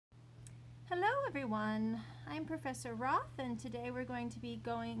Hello everyone, I'm Professor Roth and today we're going to be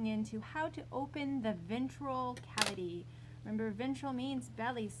going into how to open the ventral cavity. Remember, ventral means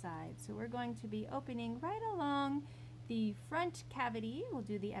belly side, so we're going to be opening right along the front cavity. We'll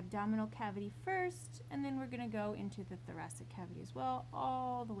do the abdominal cavity first and then we're going to go into the thoracic cavity as well,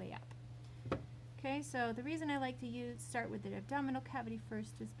 all the way up. Okay, so the reason I like to start with the abdominal cavity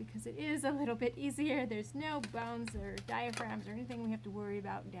first is because it is a little bit easier. There's no bones or diaphragms or anything we have to worry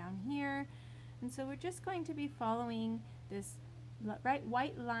about down here. And so we're just going to be following this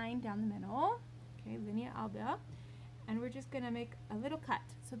white line down the middle, okay, linea alba, and we're just going to make a little cut.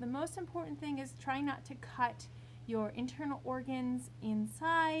 So the most important thing is try not to cut your internal organs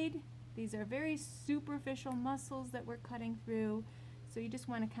inside. These are very superficial muscles that we're cutting through. So you just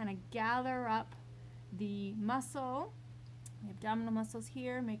want to kind of gather up the muscle, the abdominal muscles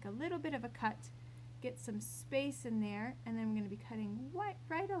here, make a little bit of a cut, get some space in there, and then we're going to be cutting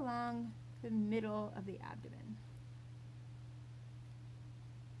right along the middle of the abdomen.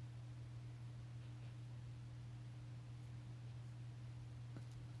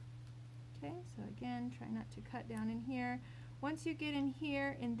 Okay, so again, try not to cut down in here. Once you get in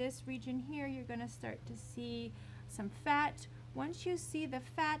here, in this region here, you're going to start to see some fat. Once you see the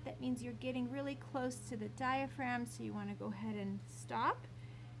fat, that means you're getting really close to the diaphragm, so you want to go ahead and stop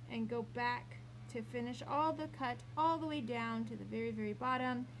and go back to finish all the cut all the way down to the very, very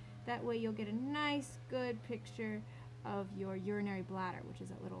bottom. That way you'll get a nice, good picture of your urinary bladder, which is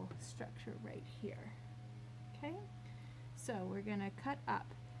that little structure right here. Okay, so we're going to cut up.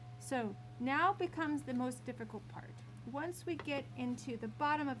 So now becomes the most difficult part. Once we get into the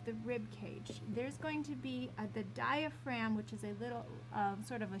bottom of the rib cage, there's going to be the diaphragm, which is a little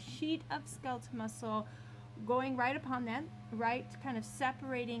sort of a sheet of skeletal muscle going right upon them, right, kind of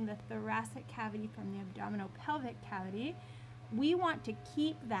separating the thoracic cavity from the abdominal pelvic cavity. We want to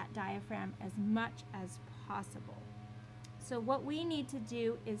keep that diaphragm as much as possible. So what we need to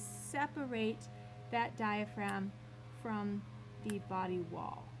do is separate that diaphragm from the body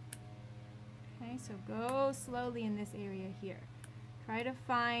wall. Okay, so go slowly in this area here. Try to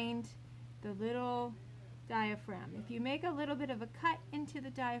find the little diaphragm. If you make a little bit of a cut into the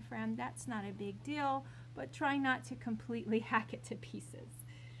diaphragm, that's not a big deal, but try not to completely hack it to pieces.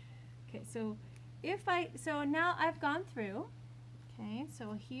 Okay, so now I've gone through. Okay,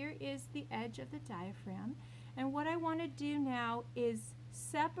 so here is the edge of the diaphragm, and what I want to do now is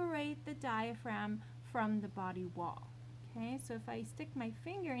separate the diaphragm from the body wall. Okay, so if I stick my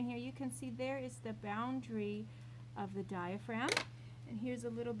finger in here, you can see there is the boundary of the diaphragm, and here's a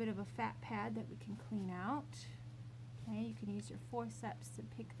little bit of a fat pad that we can clean out. Okay, you can use your forceps to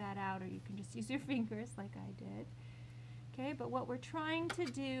pick that out, or you can just use your fingers like I did. Okay, but what we're trying to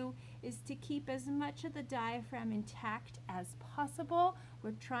do is to keep as much of the diaphragm intact as possible.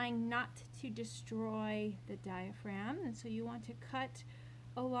 We're trying not to destroy the diaphragm, and so you want to cut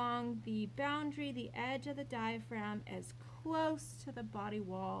along the boundary, the edge of the diaphragm, as close to the body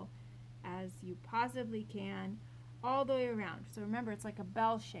wall as you possibly can, all the way around. So remember, it's like a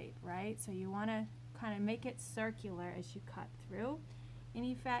bell shape, right? So you want to kind of make it circular as you cut through.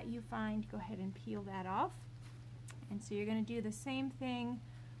 Any fat you find, go ahead and peel that off. And so you're going to do the same thing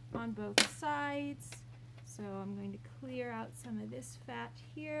on both sides. So I'm going to clear out some of this fat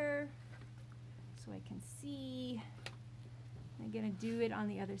here so I can see. I'm going to do it on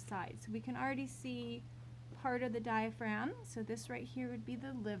the other side. So we can already see part of the diaphragm. So this right here would be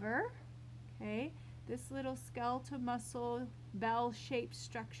the liver. Okay, this little skeletal muscle bell-shaped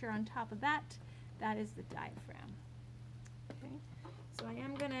structure on top of that, that is the diaphragm. Okay, so I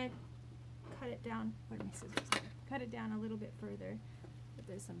am going to cut it down. Where are my scissors? Cut it down a little bit further, but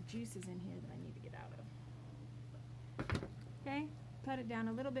there's some juices in here that I need to get out of. Okay, cut it down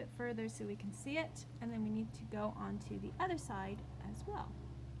a little bit further so we can see it, and then we need to go on to the other side as well.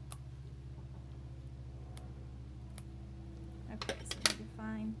 Okay, so we need to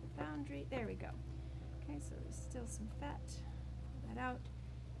find the boundary. There we go. Okay, so there's still some fat. Pull that out.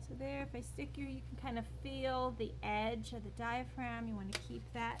 So there, if I stick here, you can kind of feel the edge of the diaphragm. You want to keep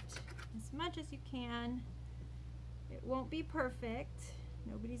that as much as you can. It won't be perfect.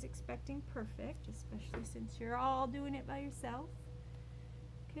 Nobody's expecting perfect, especially since you're all doing it by yourself.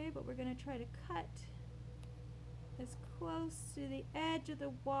 Okay, but we're going to try to cut as close to the edge of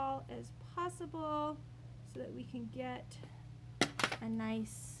the wall as possible so that we can get a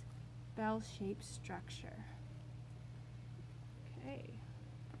nice bell-shaped structure. Okay.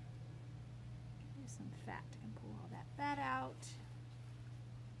 Here's some fat. And pull all that fat out.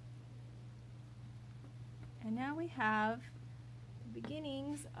 And now we have the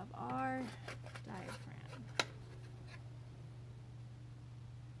beginnings of our diaphragm.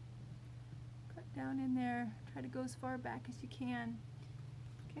 down in there. Try to go as far back as you can.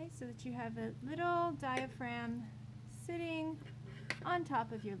 Okay, so that you have a little diaphragm sitting on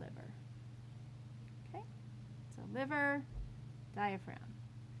top of your liver. Okay, so liver, diaphragm.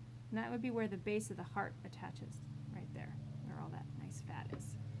 And that would be where the base of the heart attaches, right there, where all that nice fat is.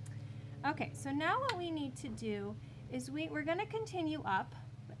 Okay, so now what we need to do is we're going to continue up,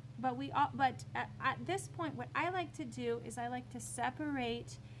 but at this point what I like to do is I like to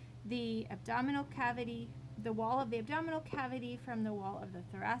separate the abdominal cavity, the wall of the abdominal cavity from the wall of the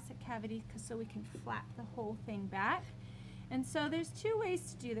thoracic cavity, so we can flap the whole thing back. And so there's two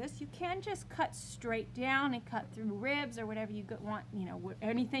ways to do this. You can just cut straight down and cut through ribs or whatever you want, you know,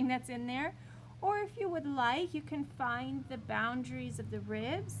 anything that's in there. Or if you would like, you can find the boundaries of the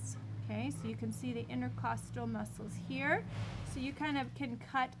ribs. Okay, so you can see the intercostal muscles here. So you kind of can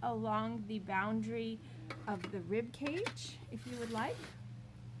cut along the boundary of the rib cage if you would like.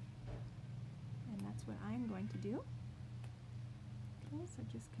 And that's what I'm going to do. Okay, so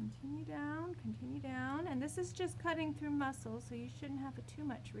just continue down, and this is just cutting through muscle, so you shouldn't have too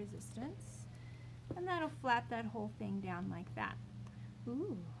much resistance. And that'll flap that whole thing down like that.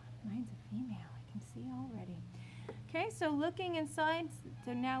 Ooh, mine's a female, I can see already. Okay, so looking inside,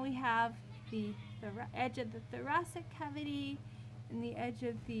 so now we have the edge of the thoracic cavity and the edge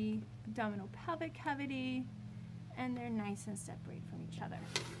of the abdominal pelvic cavity, and they're nice and separate from each other.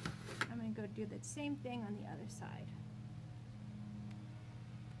 I'm going to go do the same thing on the other side.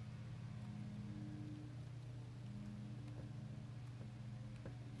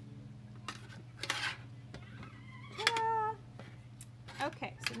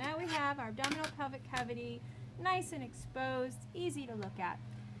 Okay, so now we have our abdominal pelvic cavity nice and exposed, easy to look at.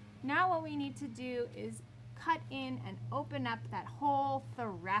 Now what we need to do is cut in and open up that whole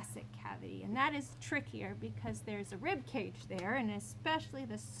thoracic cavity, and that is trickier because there's a rib cage there, and especially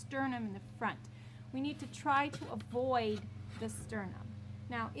the sternum in the front. We need to try to avoid the sternum.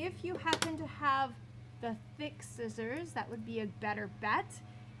 Now if you happen to have the thick scissors, that would be a better bet,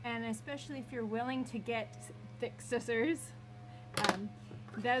 and especially if you're willing to get thick scissors,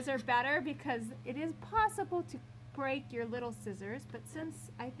 those are better because it is possible to break your little scissors, but since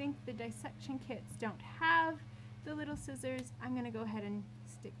I think the dissection kits don't have the little scissors, I'm going to go ahead and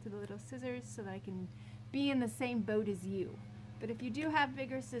stick to the little scissors so that I can be in the same boat as you. But if you do have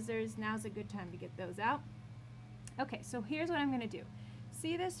bigger scissors, now's a good time to get those out. Okay, so here's what I'm going to do.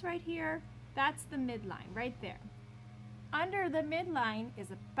 See this right here? That's the midline right there. Under the midline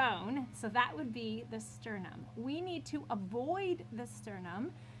is a bone, so that would be the sternum. We need to avoid the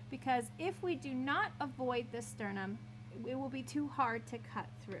sternum because if we do not avoid the sternum, it will be too hard to cut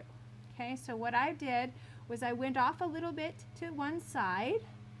through. Okay, so what I did was I went off a little bit to one side,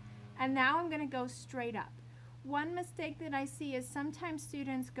 and now I'm going to go straight up. One mistake that I see is sometimes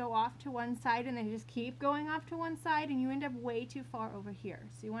students go off to one side and they just keep going off to one side, and you end up way too far over here.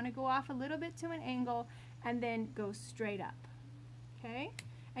 So you want to go off a little bit to an angle and then go straight up. Okay?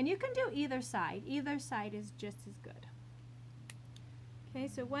 And you can do either side. Either side is just as good. Okay,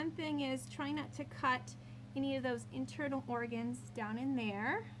 so one thing is try not to cut any of those internal organs down in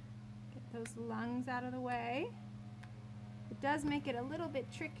there. Get those lungs out of the way. It does make it a little bit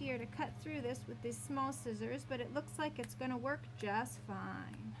trickier to cut through this with these small scissors, but it looks like it's going to work just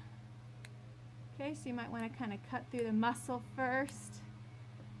fine. Okay, so you might want to kind of cut through the muscle first,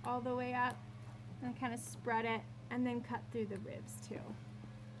 all the way up, and kind of spread it, and then cut through the ribs too.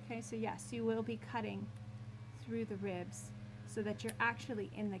 Okay, so yes, you will be cutting through the ribs so that you're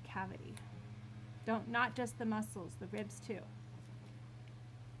actually in the cavity. Not just the muscles, the ribs too.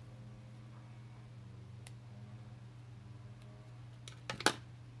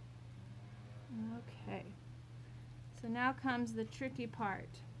 Okay, so now comes the tricky part.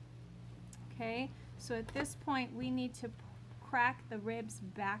 Okay, so at this point we need to crack the ribs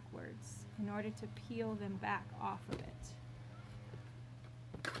backwards in order to peel them back off of it.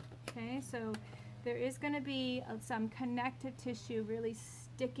 Okay, so there is going to be some connective tissue really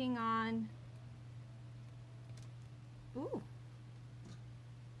sticking on. Ooh.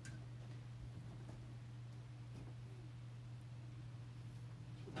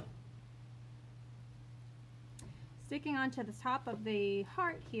 Sticking onto the top of the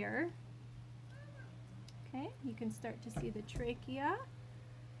heart here. Okay, you can start to see the trachea.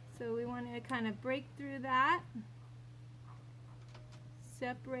 So we want to kind of break through that,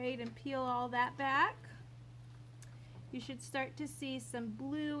 separate and peel all that back. You should start to see some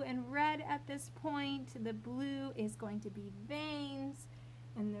blue and red at this point. The blue is going to be veins,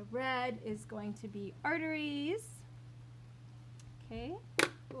 and the red is going to be arteries. Okay,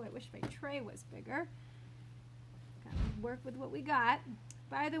 oh, I wish my tray was bigger. Gotta work with what we got.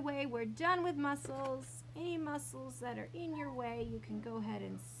 By the way, we're done with muscles. Any muscles that are in your way, you can go ahead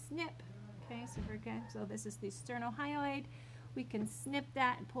and snip. Okay, so this is the sternohyoid. We can snip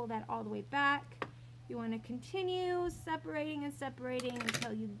that and pull that all the way back. You want to continue separating and separating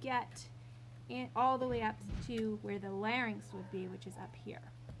until you get all the way up to where the larynx would be, which is up here.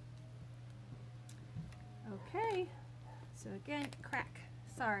 Okay, so again, crack.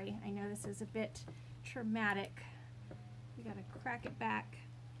 Sorry, I know this is a bit traumatic. You gotta crack it back,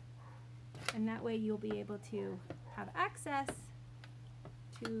 and that way you'll be able to have access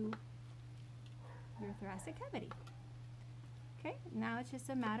to your thoracic cavity. Okay, now it's just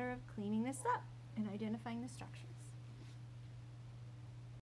a matter of cleaning this up and identifying the structures.